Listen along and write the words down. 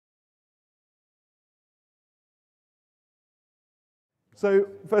So,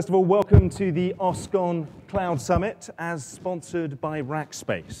 first of all, welcome to the OSCON Cloud Summit, as sponsored by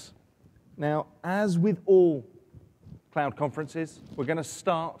Rackspace. Now, as with all cloud conferences, we're going to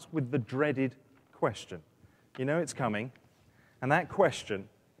start with the dreaded question. You know it's coming, and that question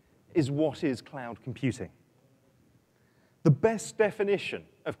is, what is cloud computing? The best definition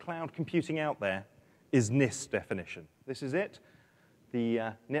of cloud computing out there is NIST definition. This is it,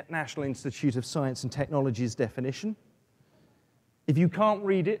 the National Institute of Science and Technology's definition. If you can't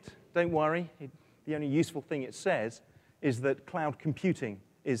read it, don't worry. The only useful thing it says is that cloud computing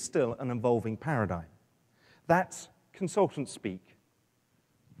is still an evolving paradigm. That's consultant speak,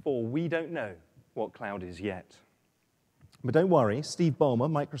 for we don't know what cloud is yet. But don't worry, Steve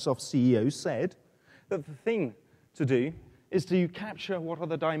Ballmer, Microsoft's CEO, said that the thing to do is to capture what are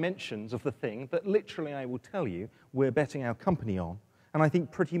the dimensions of the thing that literally I will tell you we're betting our company on, and I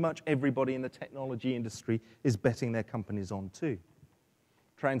think pretty much everybody in the technology industry is betting their companies on too.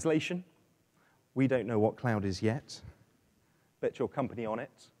 Translation, we don't know what cloud is yet. Bet your company on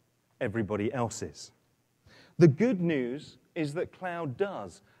it, everybody else is. The good news is that cloud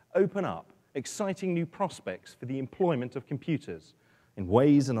does open up exciting new prospects for the employment of computers in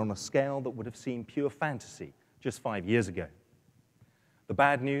ways and on a scale that would have seemed pure fantasy just 5 years ago. The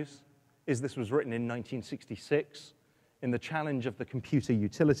bad news is this was written in 1966 in The Challenge of the Computer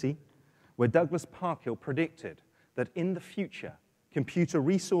Utility, where Douglas Parkhill predicted that in the future, computer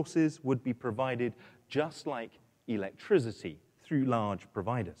resources would be provided just like electricity through large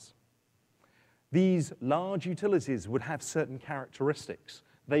providers. These large utilities would have certain characteristics.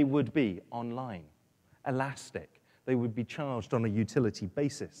 They would be online, elastic. They would be charged on a utility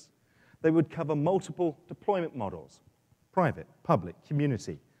basis. They would cover multiple deployment models, private, public,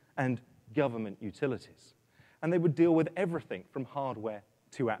 community, and government utilities. And they would deal with everything from hardware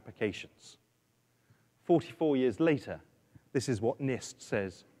to applications. 44 years later, this is what NIST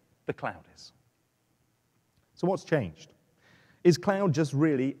says the cloud is. So what's changed? Is cloud just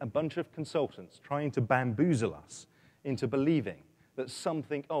really a bunch of consultants trying to bamboozle us into believing that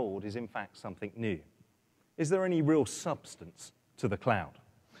something old is in fact something new? Is there any real substance to the cloud?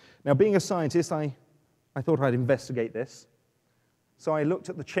 Now, being a scientist, I thought I'd investigate this. So I looked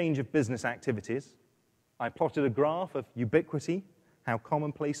at the change of business activities. I plotted a graph of ubiquity, how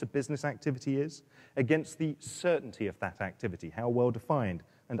commonplace a business activity is, against the certainty of that activity, how well-defined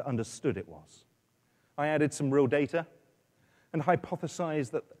and understood it was. I added some real data and hypothesized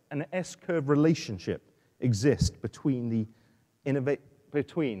that an S-curve relationship exists between the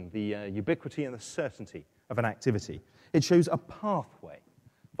ubiquity and the certainty of an activity. It shows a pathway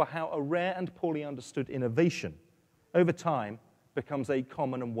for how a rare and poorly understood innovation over time becomes a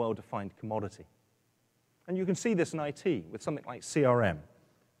common and well-defined commodity. And you can see this in IT with something like CRM,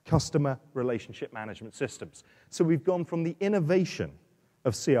 Customer Relationship Management Systems. So we've gone from the innovation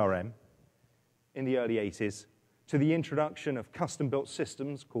of CRM in the early 80s to the introduction of custom-built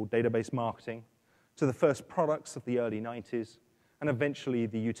systems called database marketing, to the first products of the early 90s, and eventually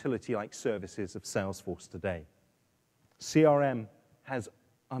the utility-like services of Salesforce today. CRM has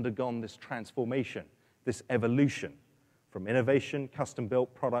undergone this transformation, this evolution from innovation,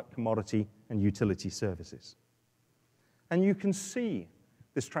 custom-built product, commodity, and utility services. And you can see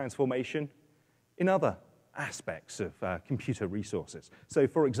this transformation in other aspects of computer resources. So,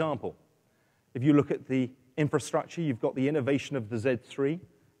 for example, if you look at the infrastructure, you've got the innovation of the Z3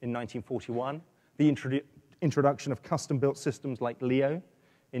 in 1941, the introduction of custom-built systems like Leo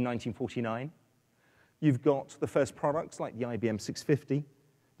in 1949. You've got the first products like the IBM 650,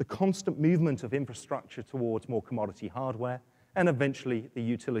 the constant movement of infrastructure towards more commodity hardware, and eventually the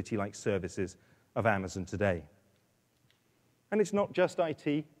utility-like services of Amazon today. And it's not just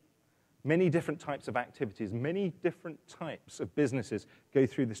IT. Many different types of activities, many different types of businesses go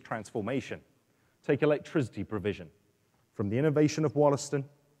through this transformation. Take electricity provision. From the innovation of Wollaston,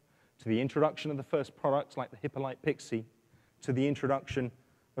 to the introduction of the first products like the Hippolyte Pixie, to the introduction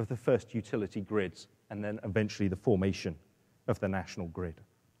of the first utility grids, and then eventually the formation of the national grid.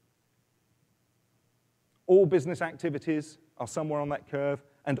 All business activities are somewhere on that curve,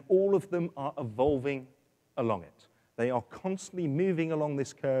 and all of them are evolving along it. They are constantly moving along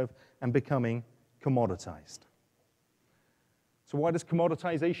this curve and becoming commoditized. So why does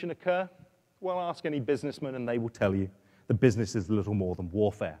commoditization occur? Well, ask any businessman and they will tell you the business is little more than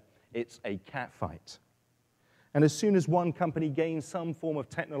warfare. It's a catfight. And as soon as one company gains some form of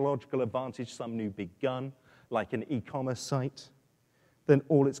technological advantage, some new big gun, like an e-commerce site, then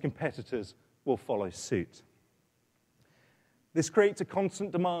all its competitors will follow suit. This creates a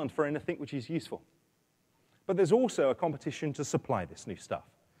constant demand for anything which is useful. But there's also a competition to supply this new stuff.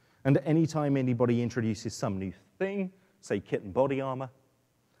 And any time anybody introduces some new thing, say kit and body armor,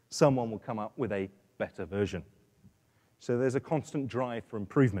 someone will come up with a better version. So there's a constant drive for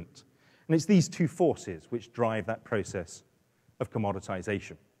improvement. And it's these two forces which drive that process of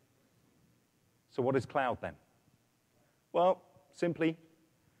commoditization. So what is cloud then? Well, simply,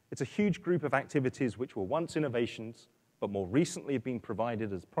 it's a huge group of activities which were once innovations, but more recently have been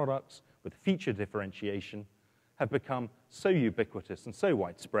provided as products with feature differentiation, have become so ubiquitous and so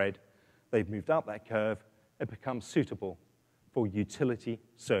widespread, they've moved up that curve and become suitable for utility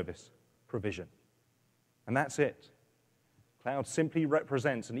service provision. And that's it. Cloud simply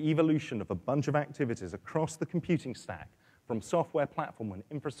represents an evolution of a bunch of activities across the computing stack, from software platform and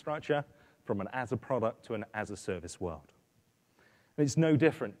infrastructure, from an as-a-product to an as-a-service world. And it's no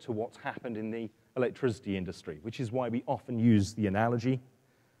different to what's happened in the electricity industry, which is why we often use the analogy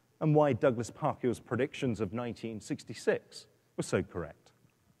and why Douglas Parker's predictions of 1966 were so correct.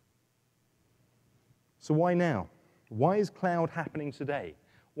 So why now? Why is cloud happening today?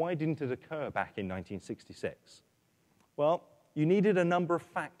 Why didn't it occur back in 1966? Well, you needed a number of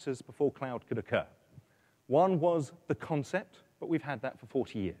factors before cloud could occur. One was the concept, but we've had that for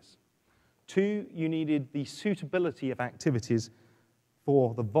 40 years. Two, you needed the suitability of activities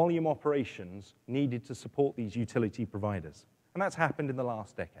for the volume operations needed to support these utility providers. And that's happened in the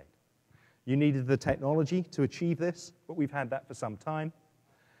last decade. You needed the technology to achieve this, but we've had that for some time.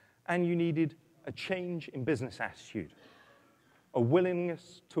 And you needed a change in business attitude, a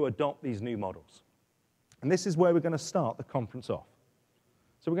willingness to adopt these new models. And this is where we're going to start the conference off.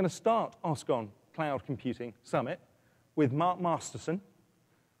 So we're going to start OSCON Cloud Computing Summit with Mark Masterson,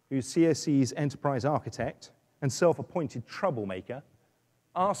 who's CSC's enterprise architect and self-appointed troublemaker,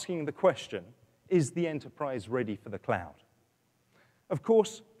 asking the question, is the enterprise ready for the cloud? Of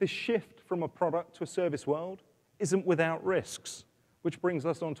course, this shift from a product to a service world isn't without risks, which brings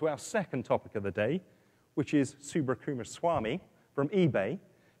us on to our second topic of the day, which is Subra Kumaraswamy from eBay,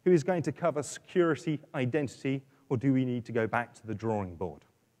 who is going to cover security, identity, or do we need to go back to the drawing board?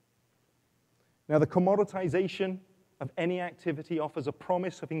 Now, the commoditization of any activity offers a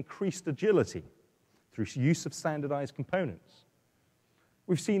promise of increased agility through use of standardized components.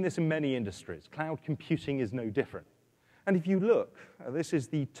 We've seen this in many industries. Cloud computing is no different. And if you look, this is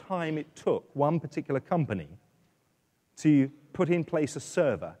the time it took one particular company to put in place a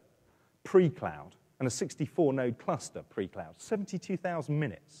server pre-cloud and a 64-node cluster pre-cloud, 72,000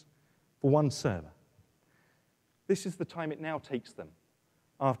 minutes for one server. This is the time it now takes them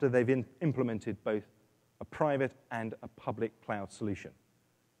after they've implemented both a private and a public cloud solution.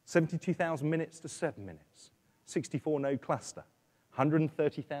 72,000 minutes to 7 minutes, 64-node cluster,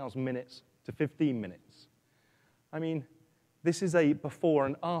 130,000 minutes to 15 minutes. I mean, this is a before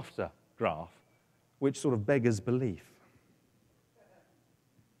and after graph, which sort of beggars belief.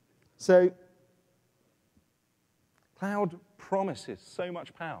 So, cloud promises so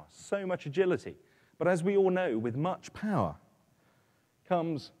much power, so much agility. But as we all know, with much power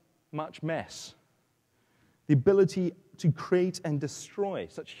comes much mess. The ability to create and destroy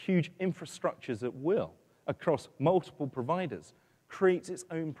such huge infrastructures at will across multiple providers creates its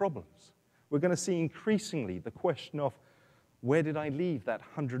own problems. We're going to see increasingly the question of, where did I leave that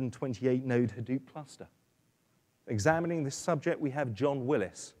 128-node Hadoop cluster? Examining this subject, we have John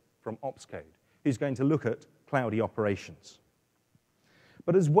Willis from Opscode, who's going to look at cloudy operations.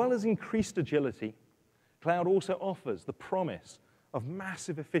 But as well as increased agility, cloud also offers the promise of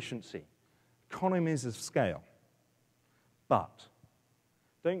massive efficiency, economies of scale. But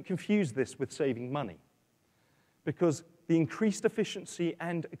don't confuse this with saving money, because the increased efficiency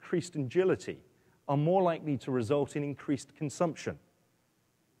and increased agility are more likely to result in increased consumption.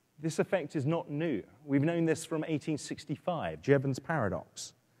 This effect is not new. We've known this from 1865, Jevons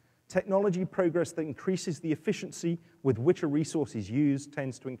paradox. Technology progress that increases the efficiency with which a resource is used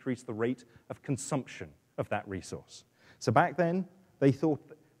tends to increase the rate of consumption of that resource. So back then, they thought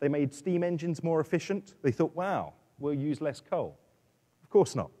they made steam engines more efficient. They thought, wow, we'll use less coal. Of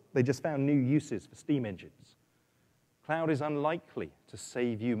course not. They just found new uses for steam engines. Cloud is unlikely to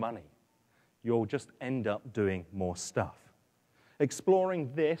save you money. You'll just end up doing more stuff.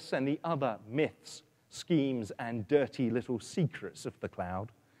 Exploring this and the other myths, schemes, and dirty little secrets of the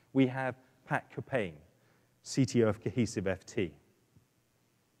cloud, we have Pat Copain, CTO of Cohesive FT.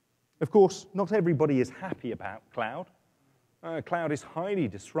 Of course, not everybody is happy about cloud. Cloud is highly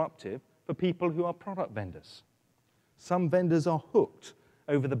disruptive for people who are product vendors. Some vendors are hooked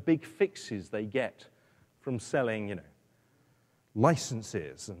over the big fixes they get from selling,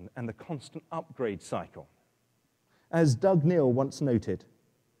 licenses and the constant upgrade cycle. As Doug Neal once noted,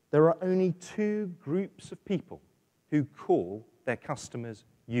 there are only two groups of people who call their customers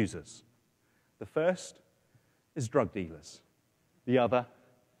users. The first, is drug dealers. The other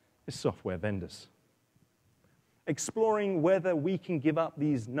is software vendors. Exploring whether we can give up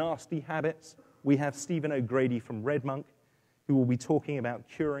these nasty habits, we have Stephen O'Grady from RedMonk, who will be talking about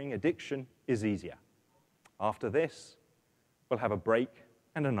curing addiction is easier. After this, we'll have a break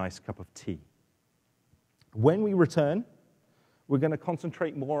and a nice cup of tea. When we return, we're going to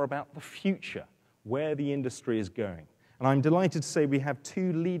concentrate more about the future, where the industry is going. And I'm delighted to say we have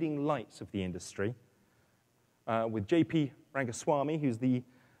two leading lights of the industry, with JP Rangaswamy, who's the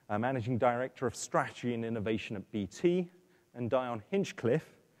Managing Director of Strategy and Innovation at BT, and Dion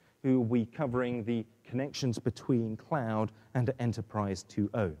Hinchcliffe, who will be covering the connections between cloud and Enterprise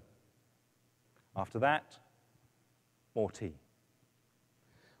 2.0. After that, more tea.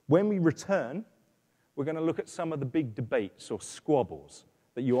 When we return, we're going to look at some of the big debates or squabbles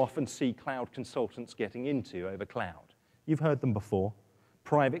that you often see cloud consultants getting into over cloud. You've heard them before.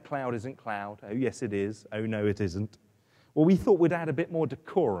 Private cloud isn't cloud. Oh, yes, it is. Oh, no, it isn't. Well, we thought we'd add a bit more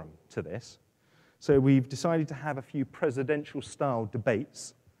decorum to this. So we've decided to have a few presidential-style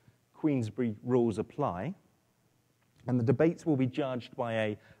debates. Queensberry rules apply. And the debates will be judged by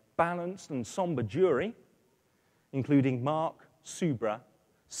a balanced and somber jury, including Mark, Subra,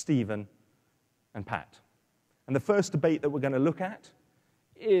 Stephen, and Pat. And the first debate that we're going to look at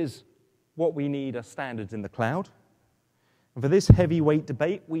is what we need as standards in the cloud. And for this heavyweight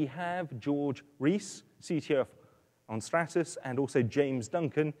debate, we have George Rees, CTO on Stratus, and also James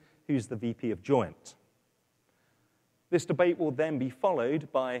Duncan, who's the VP of Joint. This debate will then be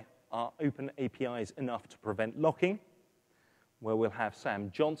followed by our open APIs enough to prevent locking, where we'll have Sam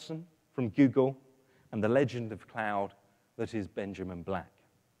Johnson from Google and the legend of cloud that is Benjamin Black.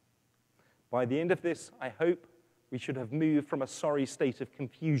 By the end of this, I hope we should have moved from a sorry state of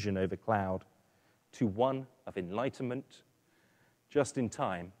confusion over cloud to one of enlightenment, just in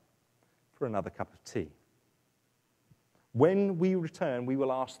time for another cup of tea. When we return, we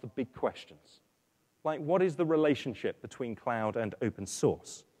will ask the big questions, like what is the relationship between cloud and open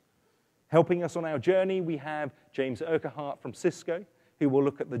source? Helping us on our journey, we have James Urquhart from Cisco, who will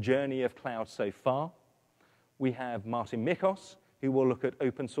look at the journey of cloud so far. We have Martin Mikos, who will look at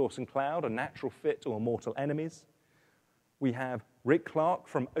open source and cloud, a natural fit or mortal enemies. We have Rick Clark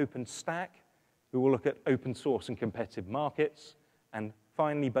from OpenStack, who will look at open source and competitive markets. And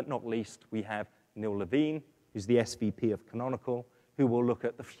finally, but not least, we have Neil Levine, who's the SVP of Canonical, who will look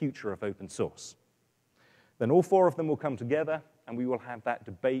at the future of open source. Then all four of them will come together, and we will have that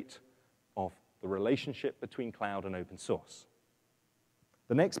debate of the relationship between cloud and open source.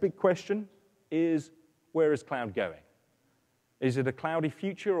 The next big question is, where is cloud going? Is it a cloudy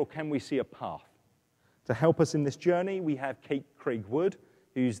future, or can we see a path? To help us in this journey, we have Kate Craig-Wood,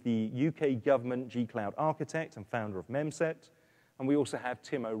 who's the UK government G-Cloud architect and founder of Memset. And we also have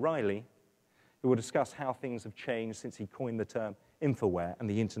Tim O'Reilly, who will discuss how things have changed since he coined the term Infoware and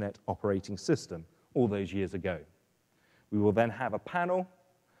the Internet Operating System all those years ago. We will then have a panel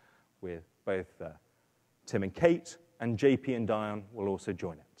with both Tim and Kate, and JP and Dion will also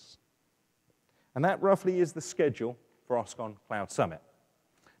join us. And that roughly is the schedule for OSCON Cloud Summit.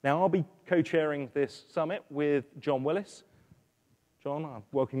 Now, I'll be co-chairing this summit with John Willis. John, I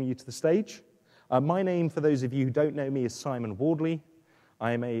welcome you to the stage. My name, for those of you who don't know me, is Simon Wardley.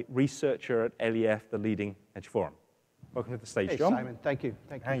 I am a researcher at LEF, the leading edge forum. Welcome to the stage, John. Hey, Simon. Thank you.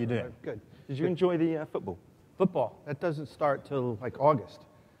 Thank you. How you doing? Good. Did you enjoy the football? Football. That doesn't start till like August.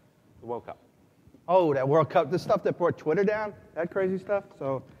 The World Cup. Oh, that World Cup. The stuff that brought Twitter down. That crazy stuff.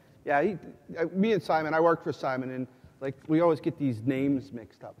 So, yeah, me and Simon, I worked for Simon, and like we always get these names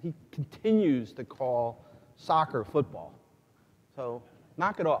mixed up. He continues to call soccer football. So,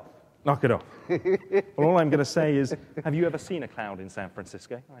 knock it off. Knock it off. Well, all I'm going to say is, have you ever seen a cloud in San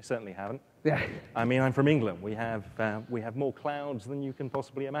Francisco? I certainly haven't. Yeah. I mean, I'm from England. We have more clouds than you can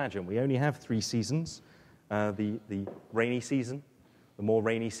possibly imagine. We only have 3 seasons, the rainy season, the more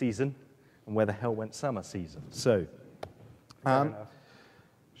rainy season, and where the hell went summer season. So,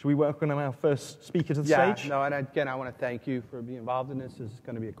 should we welcome our first speaker to the stage? Yeah, no, and again, I want to thank you for being involved in this. This is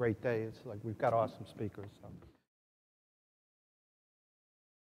going to be a great day. It's like we've got awesome speakers. So.